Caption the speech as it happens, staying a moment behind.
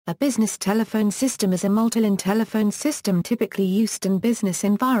A business telephone system is a multiline telephone system typically used in business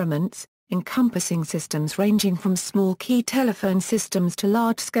environments, encompassing systems ranging from small key telephone systems to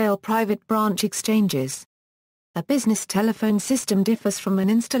large-scale private branch exchanges. A business telephone system differs from an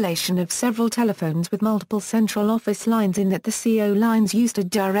installation of several telephones with multiple central office lines in that the CO lines used are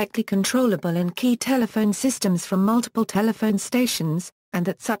directly controllable in key telephone systems from multiple telephone stations, and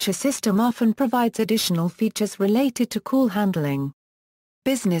that such a system often provides additional features related to call handling.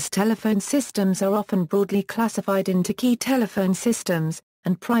 Business telephone systems are often broadly classified into key telephone systems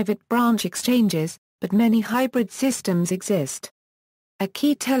and private branch exchanges, but many hybrid systems exist. A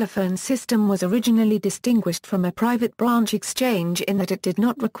key telephone system was originally distinguished from a private branch exchange in that it did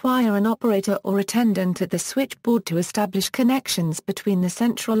not require an operator or attendant at the switchboard to establish connections between the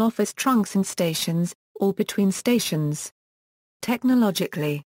central office trunks and stations, or between stations.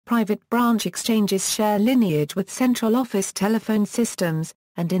 Technologically, private branch exchanges share lineage with central office telephone systems,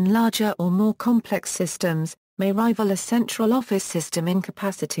 and in larger or more complex systems, may rival a central office system in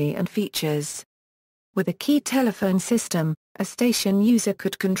capacity and features. With a key telephone system, a station user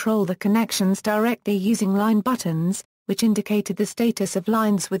could control the connections directly using line buttons, which indicated the status of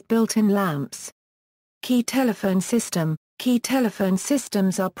lines with built-in lamps. Key telephone systems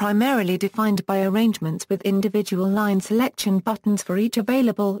are primarily defined by arrangements with individual line selection buttons for each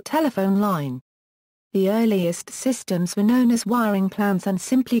available telephone line. The earliest systems were known as wiring plans and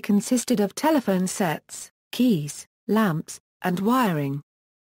simply consisted of telephone sets, keys, lamps, and wiring.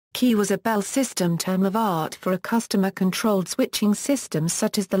 Key was a Bell system term of art for a customer-controlled switching system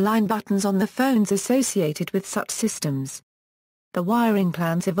such as the line buttons on the phones associated with such systems. The wiring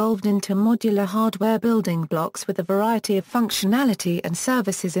plans evolved into modular hardware building blocks with a variety of functionality and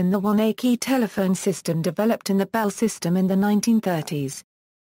services in the 1A key telephone system developed in the Bell system in the 1930s.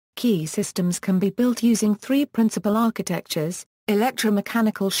 Key systems can be built using three principal architectures: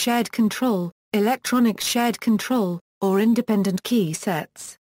 electromechanical shared control, electronic shared control, or independent key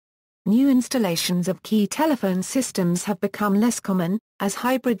sets. New installations of key telephone systems have become less common, as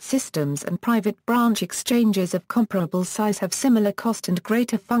hybrid systems and private branch exchanges of comparable size have similar cost and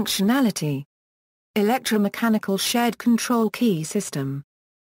greater functionality. Electromechanical shared control key system.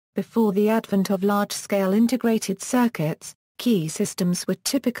 Before the advent of large-scale integrated circuits, key systems were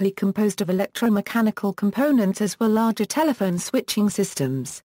typically composed of electromechanical components as were larger telephone switching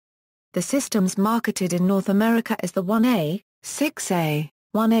systems. The systems marketed in North America as the 1A, 6A,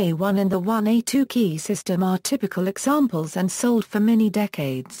 1A1 and the 1A2 key system are typical examples and sold for many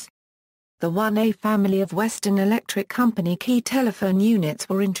decades. The 1A family of Western Electric Company key telephone units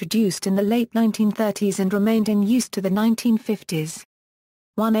were introduced in the late 1930s and remained in use to the 1950s.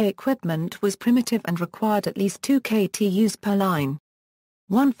 1A equipment was primitive and required at least 2 KTUs per line.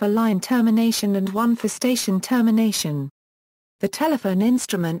 One for line termination and one for station termination. The telephone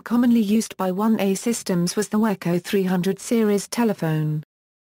instrument commonly used by 1A systems was the Weko 300 series telephone.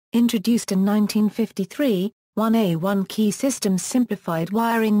 Introduced in 1953, 1A1 key systems simplified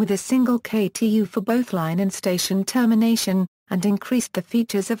wiring with a single KTU for both line and station termination, and increased the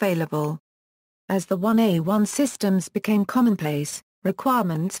features available. As the 1A1 systems became commonplace,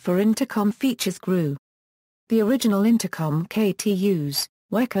 requirements for intercom features grew. The original intercom KTUs,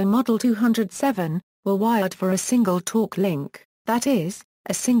 Weko Model 207, were wired for a single talk link, that is,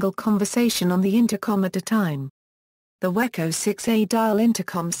 a single conversation on the intercom at a time. The Weko 6A dial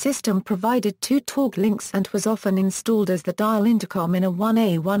intercom system provided 2 talk links and was often installed as the dial intercom in a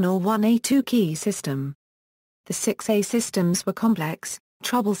 1A1 or 1A2 key system. The 6A systems were complex,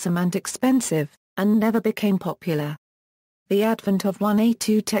 troublesome and expensive, and never became popular. The advent of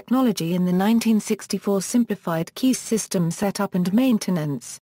 1A2 technology in the 1964 simplified key system setup and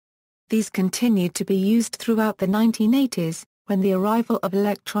maintenance. These continued to be used throughout the 1980s, when the arrival of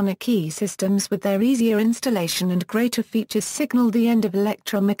electronic key systems with their easier installation and greater features signaled the end of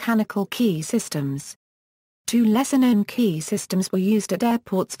electromechanical key systems. 2 lesser-known key systems were used at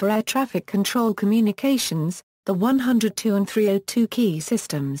airports for air traffic control communications, the 102 and 302 key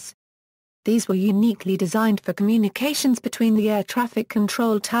systems. These were uniquely designed for communications between the air traffic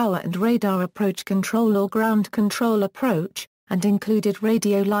control tower and radar approach control or ground control approach, and included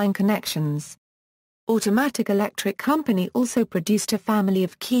radio line connections. Automatic Electric Company also produced a family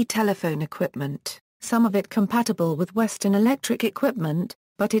of key telephone equipment, some of it compatible with Western Electric equipment,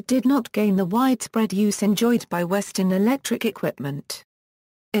 but it did not gain the widespread use enjoyed by Western Electric equipment.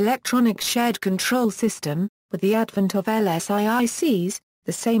 Electronic Shared Control System. With the advent of LSIICs,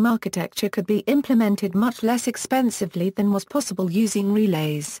 the same architecture could be implemented much less expensively than was possible using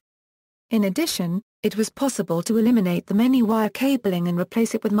relays. In addition, it was possible to eliminate the many-wire cabling and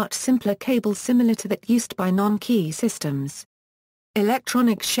replace it with much simpler cables similar to that used by non-key systems.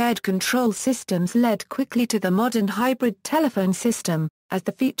 Electronic shared control systems led quickly to the modern hybrid telephone system, as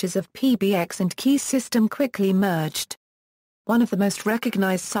the features of PBX and key system quickly merged. One of the most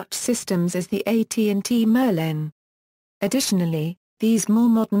recognized such systems is the AT&T Merlin. Additionally, these more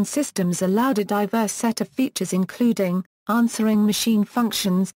modern systems allowed a diverse set of features including answering machine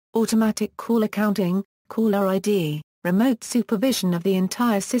functions, automatic caller counting, caller ID, remote supervision of the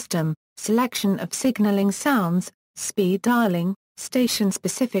entire system, selection of signaling sounds, speed dialing,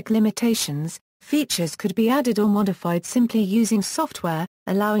 station-specific limitations. Features could be added or modified simply using software,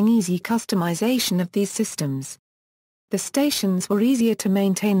 allowing easy customization of these systems. The stations were easier to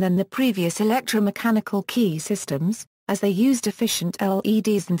maintain than the previous electromechanical key systems, as they used efficient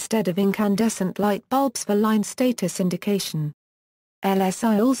LEDs instead of incandescent light bulbs for line status indication.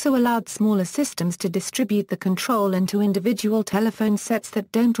 LSI also allowed smaller systems to distribute the control into individual telephone sets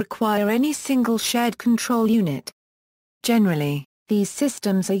that don't require any single shared control unit. Generally, these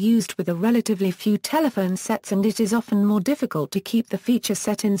systems are used with a relatively few telephone sets, and it is often more difficult to keep the feature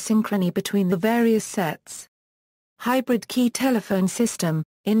set in synchrony between the various sets. Hybrid key telephone system.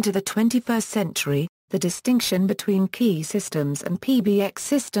 Into the 21st century, the distinction between key systems and PBX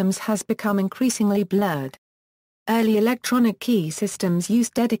systems has become increasingly blurred. Early electronic key systems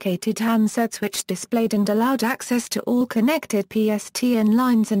used dedicated handsets which displayed and allowed access to all connected PSTN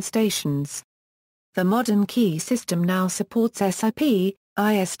lines and stations. The modern key system now supports SIP,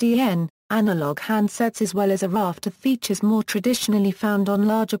 ISDN, analog handsets as well as a raft of features more traditionally found on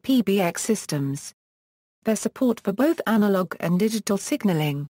larger PBX systems. Their support for both analog and digital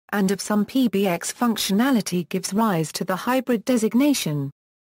signaling, and of some PBX functionality gives rise to the hybrid designation.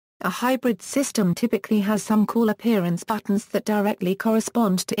 A hybrid system typically has some call appearance buttons that directly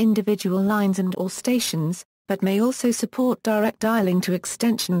correspond to individual lines and/or stations, but may also support direct dialing to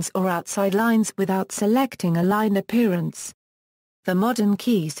extensions or outside lines without selecting a line appearance. The modern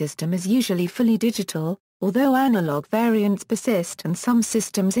key system is usually fully digital, although analog variants persist and some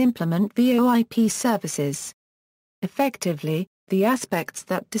systems implement VoIP services. Effectively, the aspects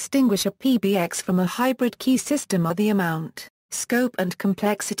that distinguish a PBX from a hybrid key system are the amount, scope and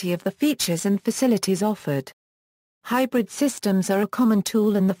complexity of the features and facilities offered. Hybrid systems are a common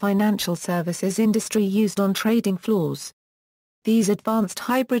tool in the financial services industry used on trading floors. These advanced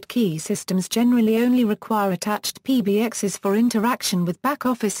hybrid key systems generally only require attached PBXs for interaction with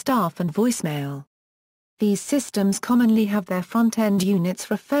back-office staff and voicemail. These systems commonly have their front-end units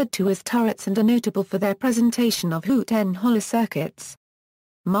referred to as turrets and are notable for their presentation of hoot-en-holler circuits.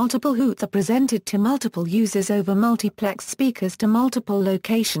 Multiple hoots are presented to multiple users over multiplex speakers to multiple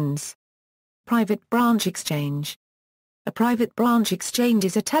locations. Private branch exchange. A private branch exchange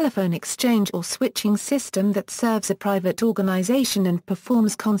is a telephone exchange or switching system that serves a private organization and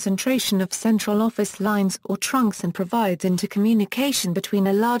performs concentration of central office lines or trunks and provides intercommunication between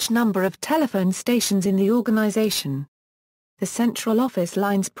a large number of telephone stations in the organization. The central office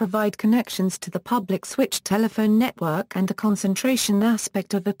lines provide connections to the public switch telephone network, and the concentration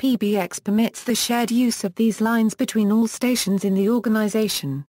aspect of a PBX permits the shared use of these lines between all stations in the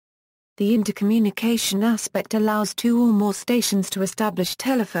organization. The intercommunication aspect allows two or more stations to establish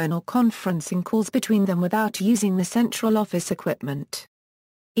telephone or conferencing calls between them without using the central office equipment.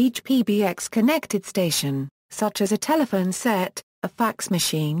 Each PBX-connected station, such as a telephone set, a fax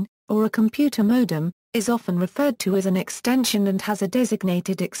machine, or a computer modem, is often referred to as an extension and has a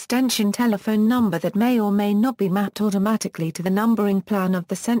designated extension telephone number that may or may not be mapped automatically to the numbering plan of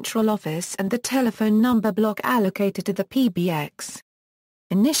the central office and the telephone number block allocated to the PBX.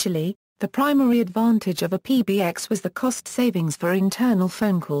 Initially, the primary advantage of a PBX was the cost savings for internal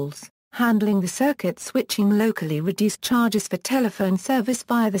phone calls. Handling the circuit switching locally reduced charges for telephone service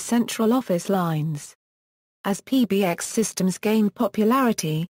via the central office lines. As PBX systems gained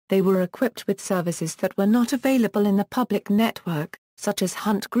popularity, they were equipped with services that were not available in the public network, such as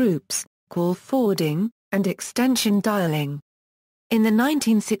hunt groups, call forwarding, and extension dialing. In the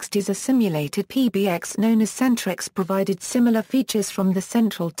 1960s, a simulated PBX known as Centrex provided similar features from the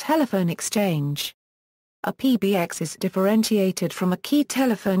Central Telephone Exchange. A PBX is differentiated from a key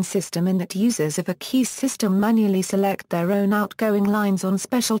telephone system in that users of a key system manually select their own outgoing lines on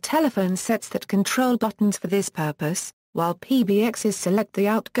special telephone sets that control buttons for this purpose, while PBXs select the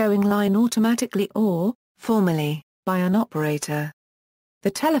outgoing line automatically or, formally, by an operator. The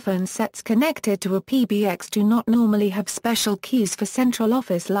telephone sets connected to a PBX do not normally have special keys for central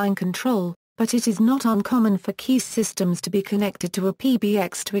office line control, but it is not uncommon for key systems to be connected to a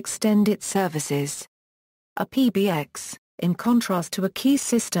PBX to extend its services. A PBX, in contrast to a key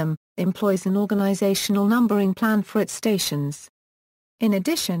system, employs an organizational numbering plan for its stations. In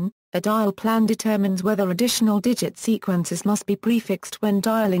addition, A dial plan determines whether additional digit sequences must be prefixed when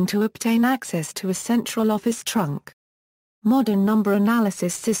dialing to obtain access to a central office trunk. Modern number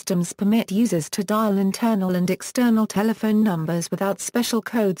analysis systems permit users to dial internal and external telephone numbers without special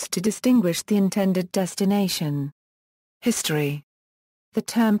codes to distinguish the intended destination. History. The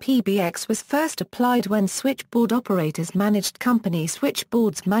term PBX was first applied when switchboard operators managed company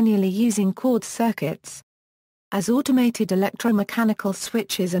switchboards manually using cord circuits. As automated electromechanical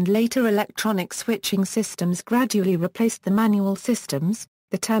switches and later electronic switching systems gradually replaced the manual systems,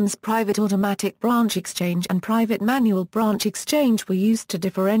 the terms private automatic branch exchange and private manual branch exchange were used to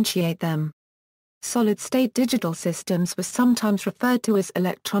differentiate them. Solid-state digital systems were sometimes referred to as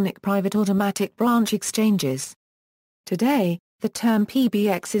electronic private automatic branch exchanges. Today, the term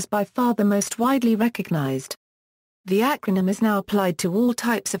PBX is by far the most widely recognized. The acronym is now applied to all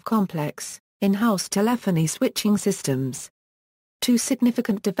types of complex, in-house telephony switching systems. Two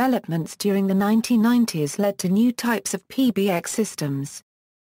significant developments during the 1990s led to new types of PBX systems.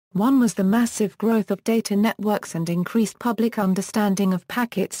 One was the massive growth of data networks and increased public understanding of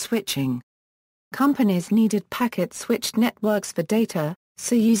packet switching. Companies needed packet-switched networks for data,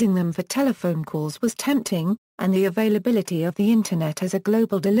 so using them for telephone calls was tempting, and the availability of the Internet as a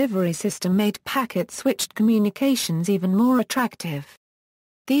global delivery system made packet-switched communications even more attractive.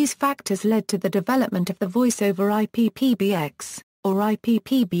 These factors led to the development of the Voice over IP PBX, or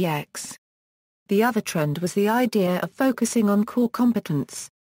IP-PBX. The other trend was the idea of focusing on core competence.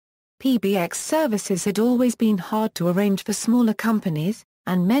 PBX services had always been hard to arrange for smaller companies,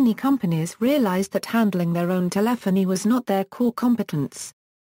 and many companies realized that handling their own telephony was not their core competence.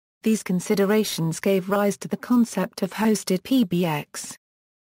 These considerations gave rise to the concept of hosted PBX.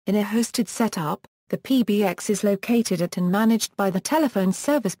 In a hosted setup, the PBX is located at and managed by the telephone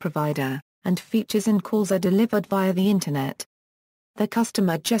service provider, and features and calls are delivered via the Internet. The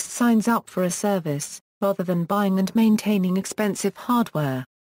customer just signs up for a service, rather than buying and maintaining expensive hardware.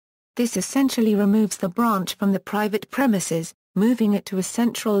 This essentially removes the branch from the private premises, moving it to a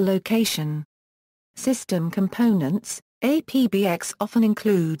central location. System components. A PBX often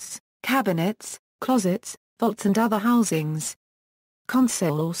includes cabinets, closets, vaults and other housings.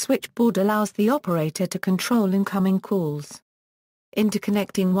 Console or switchboard allows the operator to control incoming calls.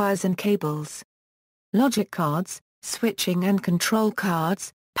 Interconnecting wires and cables. Logic cards, switching and control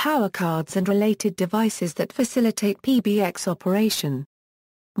cards, power cards and related devices that facilitate PBX operation.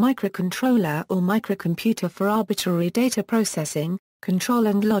 Microcontroller or microcomputer for arbitrary data processing, control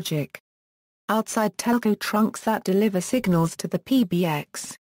and logic. Outside telco trunks that deliver signals to the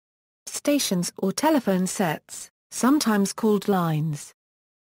PBX. Stations or telephone sets, sometimes called lines.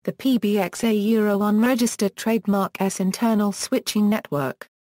 The PBX A-1 registered trademark S internal switching network.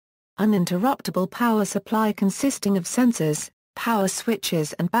 Uninterruptible power supply consisting of sensors, power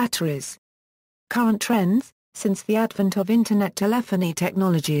switches and batteries. Current trends. Since the advent of Internet telephony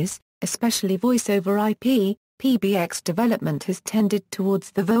technologies, especially Voice over IP, PBX development has tended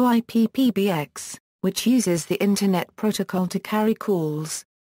towards the VoIP PBX, which uses the Internet protocol to carry calls.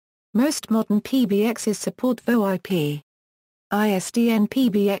 Most modern PBXs support VoIP. ISDN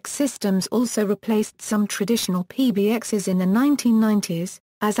PBX systems also replaced some traditional PBXs in the 1990s,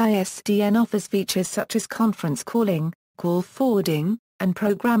 as ISDN offers features such as conference calling, call forwarding, and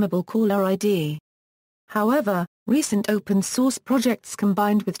programmable caller ID. However, recent open-source projects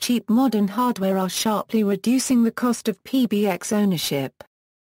combined with cheap modern hardware are sharply reducing the cost of PBX ownership.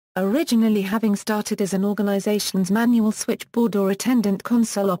 Originally having started as an organization's manual switchboard or attendant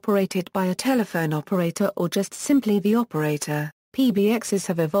console operated by a telephone operator or just simply the operator, PBXs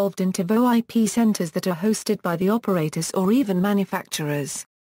have evolved into VoIP centers that are hosted by the operators or even manufacturers.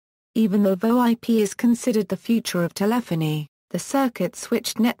 Even though VoIP is considered the future of telephony, the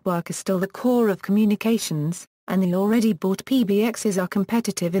circuit-switched network is still the core of communications, and the already bought PBXs are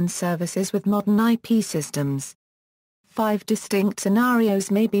competitive in services with modern IP systems. 5 distinct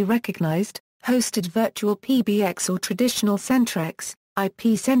scenarios may be recognized: hosted virtual PBX or traditional Centrex,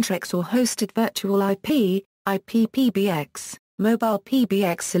 IP Centrex or hosted virtual IP, IP PBX, mobile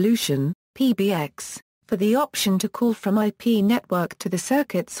PBX solution, PBX, for the option to call from IP network to the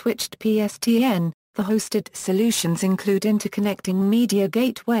circuit-switched PSTN. The hosted solutions include interconnecting media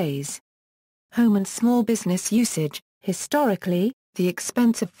gateways. Home and small business usage. Historically, the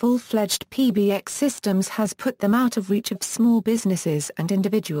expense of full-fledged PBX systems has put them out of reach of small businesses and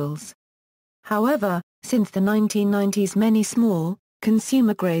individuals. However, since the 1990s many small,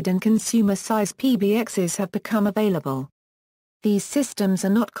 consumer-grade and consumer-size PBXs have become available. These systems are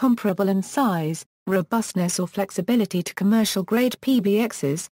not comparable in size, robustness or flexibility to commercial-grade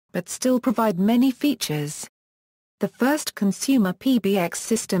PBXs, but still provide many features. The first consumer PBX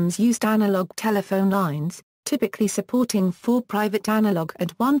systems used analog telephone lines, typically supporting 4 private analog and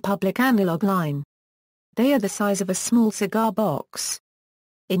 1 public analog line. They are the size of a small cigar box.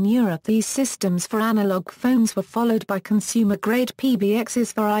 In Europe, these systems for analog phones were followed by consumer-grade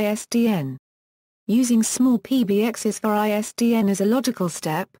PBXs for ISDN. Using small PBXs for ISDN is a logical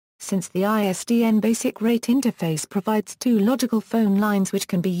step, since the ISDN basic rate interface provides 2 logical phone lines which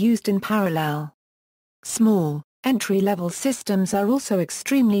can be used in parallel. Small, entry-level systems are also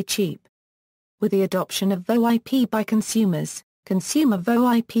extremely cheap. With the adoption of VoIP by consumers, consumer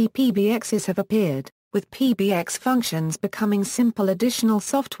VoIP PBXs have appeared, with PBX functions becoming simple additional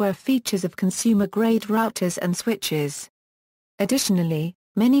software features of consumer-grade routers and switches. Additionally,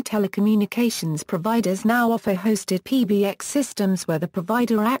 many telecommunications providers now offer hosted PBX systems where the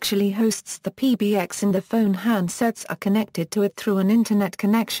provider actually hosts the PBX and the phone handsets are connected to it through an internet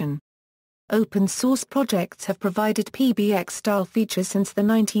connection. Open-source projects have provided PBX-style features since the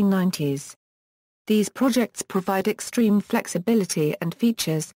 1990s. These projects provide extreme flexibility and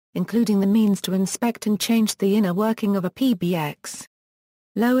features, including the means to inspect and change the inner working of a PBX.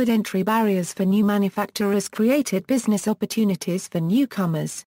 Lowered entry barriers for new manufacturers created business opportunities for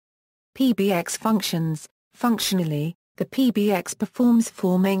newcomers. PBX functions. Functionally, the PBX performs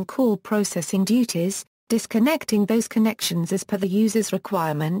 4 main call processing duties: disconnecting those connections as per the user's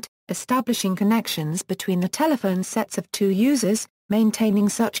requirement, establishing connections between the telephone sets of 2 users, maintaining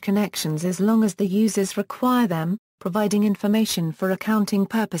such connections as long as the users require them, providing information for accounting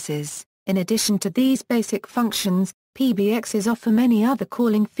purposes. In addition to these basic functions, PBXs offer many other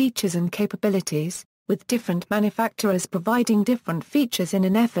calling features and capabilities, with different manufacturers providing different features in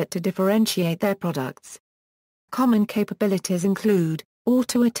an effort to differentiate their products. Common capabilities include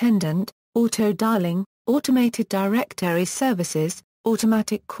auto-attendant, auto-dialing, automated directory services,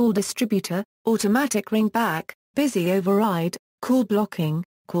 automatic call distributor, automatic ringback, busy override, call blocking,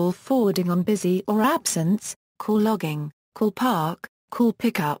 call forwarding on busy or absence, call logging, call park, call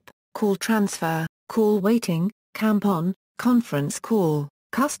pickup, call transfer, call waiting, camp on, conference call,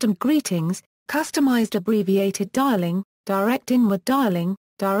 custom greetings, customized abbreviated dialing, direct inward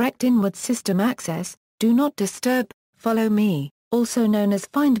system access, do not disturb, follow me, also known as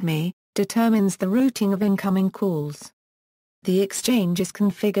find me, determines the routing of incoming calls. The exchange is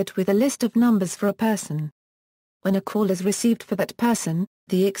configured with a list of numbers for a person. When a call is received for that person,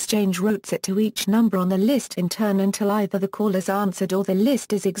 the exchange routes it to each number on the list in turn until either the call is answered or the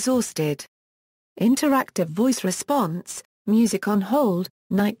list is exhausted. Interactive voice response, music on hold,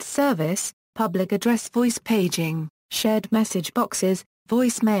 night service, public address voice paging, shared message boxes,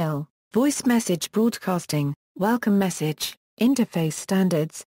 voicemail, voice message broadcasting, welcome message, interface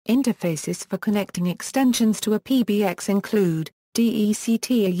standards. Interfaces for connecting extensions to a PBX include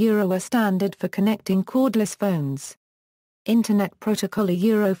DECT, a standard for connecting cordless phones. Internet Protocol,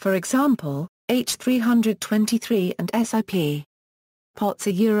 a for example, H323 and SIP. POTS,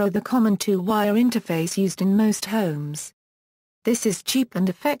 the common 2-wire interface used in most homes. This is cheap and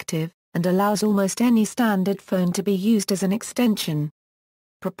effective, and allows almost any standard phone to be used as an extension.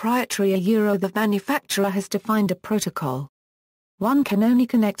 Proprietary, the manufacturer has defined a protocol. One can only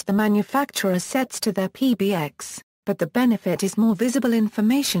connect the manufacturer's sets to their PBX, but the benefit is more visible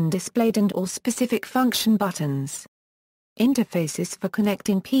information displayed and/or specific function buttons. Interfaces for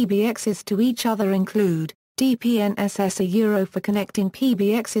connecting PBXs to each other include DPNSS, for connecting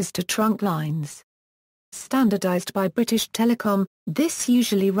PBXs to trunk lines. Standardized by British Telecom, this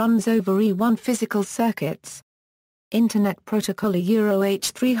usually runs over E1 physical circuits. Internet Protocol,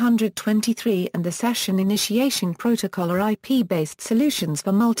 H323 and the Session Initiation Protocol are IP-based solutions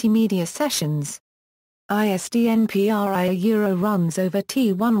for multimedia sessions. ISDN PRI, runs over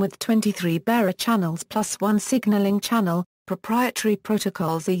T1 with 23 bearer channels plus 1 signaling channel. Proprietary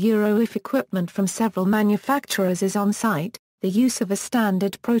protocols, if equipment from several manufacturers is on site, the use of a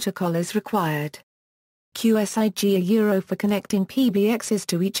standard protocol is required. QSIG, for connecting PBXs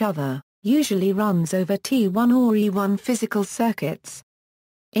to each other, usually runs over T1 or E1 physical circuits.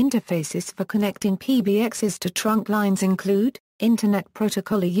 Interfaces for connecting PBXs to trunk lines include Internet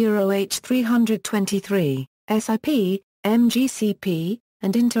Protocol, H323, SIP, MGCP,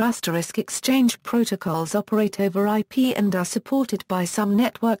 and inter**exchange protocols operate over IP and are supported by some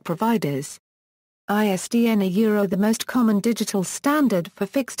network providers. ISDN, the most common digital standard for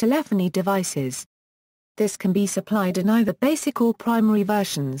fixed telephony devices. This can be supplied in either basic or primary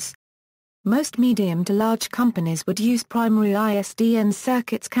versions. Most medium to large companies would use primary ISDN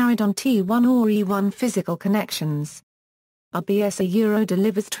circuits carried on T1 or E1 physical connections. RBS,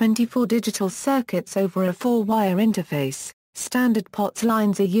 delivers 24 digital circuits over a 4-wire interface. Standard POTS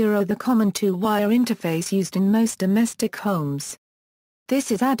lines are the common two-wire interface used in most domestic homes.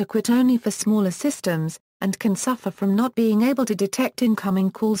 This is adequate only for smaller systems, and can suffer from not being able to detect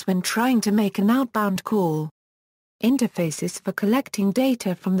incoming calls when trying to make an outbound call. Interfaces for collecting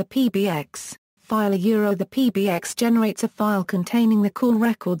data from the PBX file are the PBX generates a file containing the call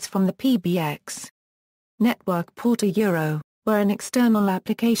records from the PBX. Network port where an external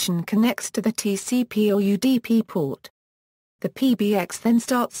application connects to the TCP or UDP port. The PBX then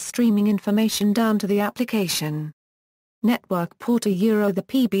starts streaming information down to the application. Network port the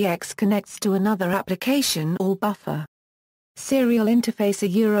PBX connects to another application or buffer. Serial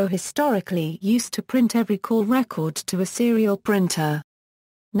interface historically used to print every call record to a serial printer.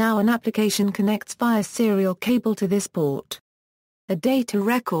 Now an application connects via serial cable to this port. A data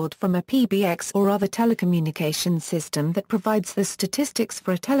record from a PBX or other telecommunication system that provides the statistics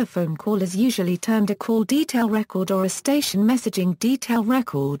for a telephone call is usually termed a call detail record or a station messaging detail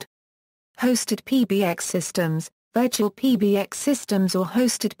record. Hosted PBX systems, virtual PBX systems or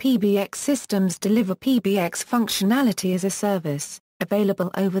hosted PBX systems deliver PBX functionality as a service,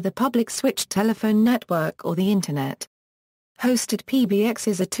 available over the public switched telephone network or the Internet. Hosted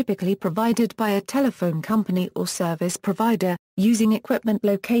PBXs are typically provided by a telephone company or service provider, using equipment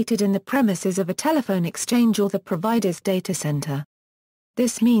located in the premises of a telephone exchange or the provider's data center.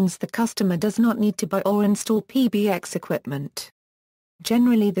 This means the customer does not need to buy or install PBX equipment.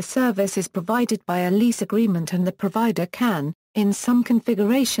 Generally the service is provided by a lease agreement and the provider can, in some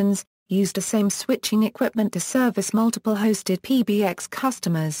configurations, use the same switching equipment to service multiple hosted PBX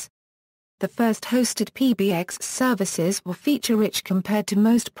customers. The first hosted PBX services were feature-rich compared to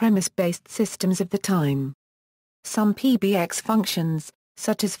most premise-based systems of the time. Some PBX functions,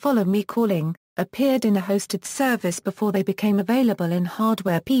 such as follow me calling, appeared in a hosted service before they became available in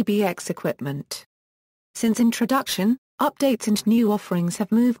hardware PBX equipment. Since introduction, updates and new offerings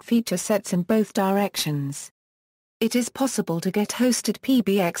have moved feature sets in both directions. It is possible to get hosted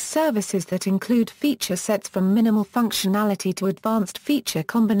PBX services that include feature sets from minimal functionality to advanced feature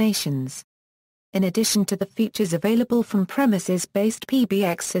combinations. In addition to the features available from premises-based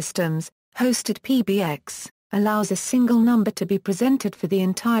PBX systems, hosted PBX allows a single number to be presented for the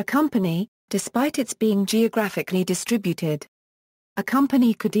entire company, despite its being geographically distributed. A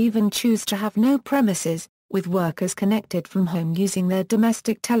company could even choose to have no premises, with workers connected from home using their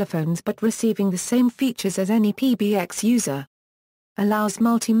domestic telephones but receiving the same features as any PBX user. Allows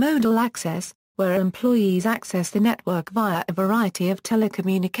multimodal access, where employees access the network via a variety of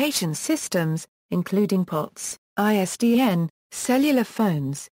telecommunications systems, including POTS, ISDN, cellular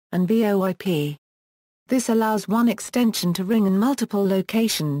phones, and VoIP. This allows one extension to ring in multiple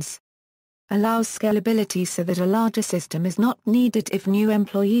locations. Allows scalability so that a larger system is not needed if new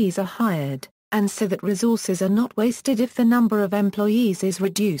employees are hired, and so that resources are not wasted if the number of employees is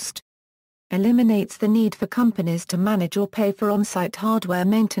reduced. Eliminates the need for companies to manage or pay for on-site hardware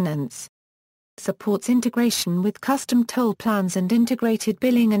maintenance. Supports integration with custom toll plans and integrated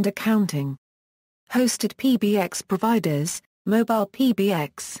billing and accounting. Hosted PBX providers, Mobile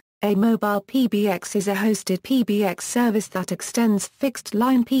PBX. A mobile PBX is a hosted PBX service that extends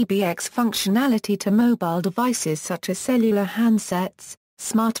fixed-line PBX functionality to mobile devices such as cellular handsets,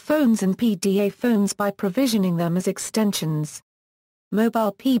 smartphones and PDA phones by provisioning them as extensions.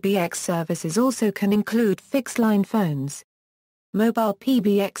 Mobile PBX services also can include fixed-line phones. Mobile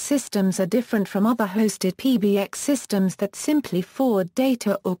PBX systems are different from other hosted PBX systems that simply forward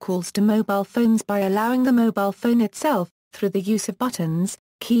data or calls to mobile phones by allowing the mobile phone itself, through the use of buttons,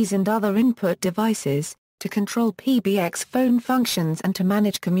 keys and other input devices, to control PBX phone functions and to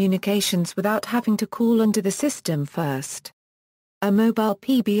manage communications without having to call onto the system first. A mobile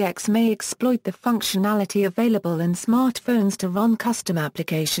PBX may exploit the functionality available in smartphones to run custom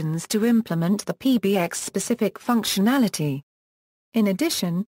applications to implement the PBX-specific functionality. In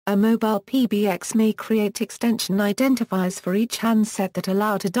addition, a mobile PBX may create extension identifiers for each handset that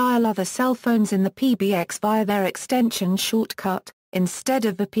allow to dial other cell phones in the PBX via their extension shortcut, instead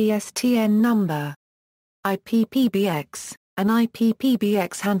of a PSTN number. IP PBX. An IP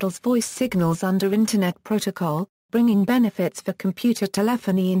PBX handles voice signals under Internet Protocol, bringing benefits for computer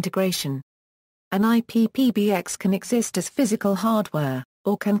telephony integration. An IP PBX can exist as physical hardware,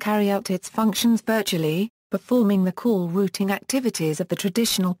 or can carry out its functions virtually, performing the call routing activities of the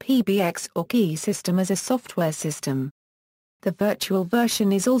traditional PBX or key system as a software system. The virtual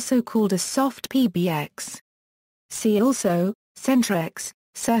version is also called a soft PBX. See also, Centrex,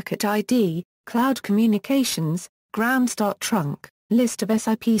 Circuit ID, Cloud Communications, Ground Start Trunk, List of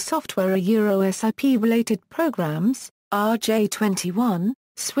SIP software SIP-related programs, RJ21,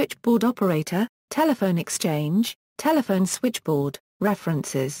 Switchboard Operator, Telephone Exchange, telephone switchboard,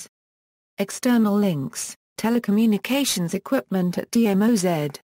 references. External links, telecommunications equipment at DMOZ.